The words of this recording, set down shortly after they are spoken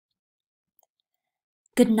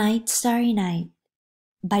Goodnight, Starry Night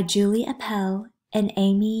by Julie Appel and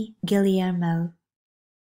Amy Guglielmo.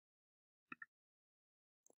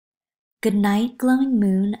 Good night, glowing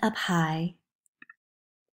moon up high.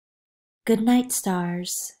 Good night,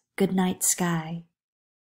 stars, good night, sky.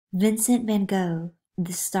 Vincent van Gogh,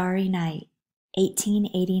 The Starry Night,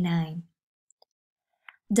 1889.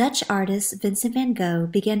 Dutch artist Vincent van Gogh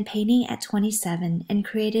began painting at 27 and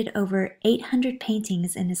created over 800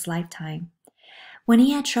 paintings in his lifetime. When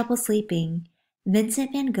he had trouble sleeping,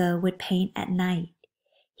 Vincent van Gogh would paint at night.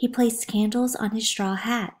 He placed candles on his straw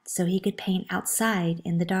hat so he could paint outside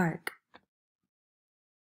in the dark.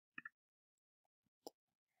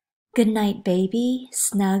 Good night, baby,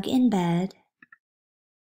 snug in bed.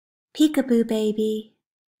 Peekaboo, baby.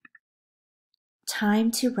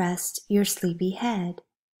 Time to rest your sleepy head.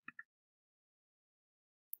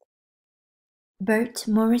 Berthe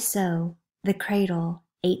Morisot, The Cradle,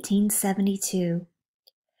 1872.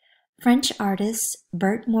 French artist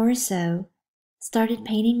Berthe Morisot started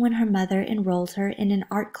painting when her mother enrolled her in an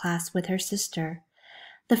art class with her sister.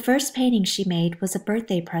 The first painting she made was a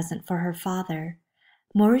birthday present for her father.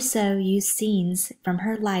 Morisot used scenes from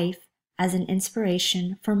her life as an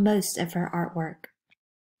inspiration for most of her artwork.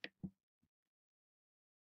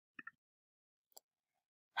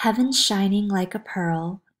 Heaven shining like a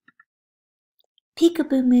pearl.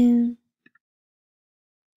 Peekaboo moon.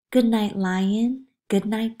 Good night, lion. Good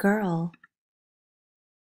night, girl.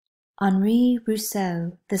 Henri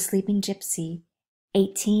Rousseau, The Sleeping Gypsy,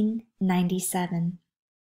 1897.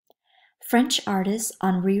 French artist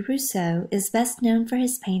Henri Rousseau is best known for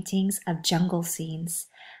his paintings of jungle scenes,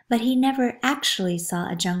 but he never actually saw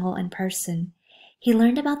a jungle in person. He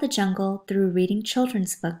learned about the jungle through reading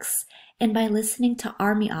children's books and by listening to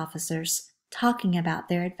army officers talking about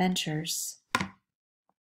their adventures.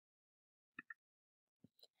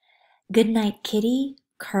 Good night, kitty,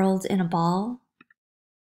 curled in a ball.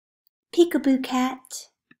 Peekaboo cat.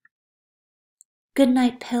 Good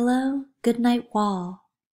night, pillow, good night, wall.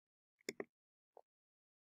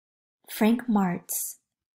 Frank Martz,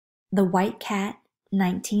 The White Cat,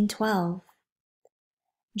 1912.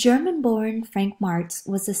 German-born Frank Martz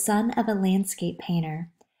was the son of a landscape painter.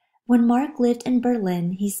 When Mark lived in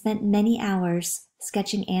Berlin, he spent many hours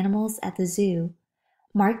sketching animals at the zoo.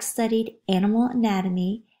 Mark studied animal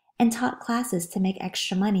anatomy and taught classes to make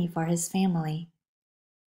extra money for his family.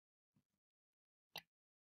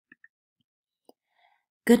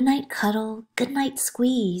 Good night, cuddle, good night,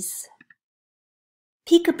 squeeze.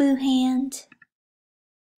 Peekaboo hand.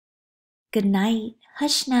 Good night,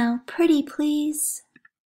 hush now, pretty please.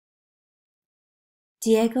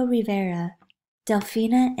 Diego Rivera,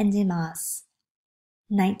 Delfina and Dimas,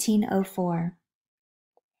 1904.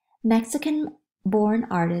 Mexican-born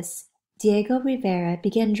artist Diego Rivera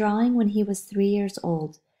began drawing when he was 3 years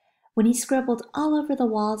old. When he scribbled all over the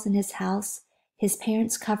walls in his house, his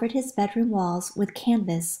parents covered his bedroom walls with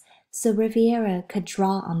canvas so Rivera could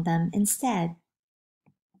draw on them instead.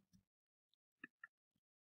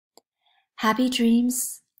 Happy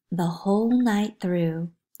dreams the whole night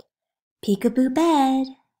through. Peekaboo bed.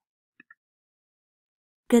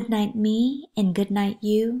 Good night me and good night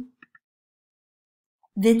you.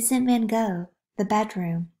 Vincent van Gogh, The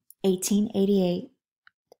Bedroom, 1888.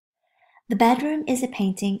 The Bedroom is a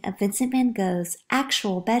painting of Vincent van Gogh's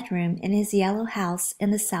actual bedroom in his yellow house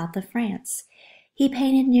in the south of France. He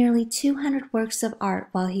painted nearly 200 works of art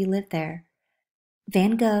while he lived there.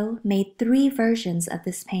 Van Gogh made 3 versions of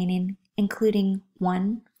this painting, including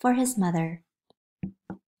one for his mother.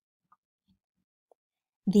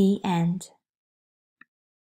 The end.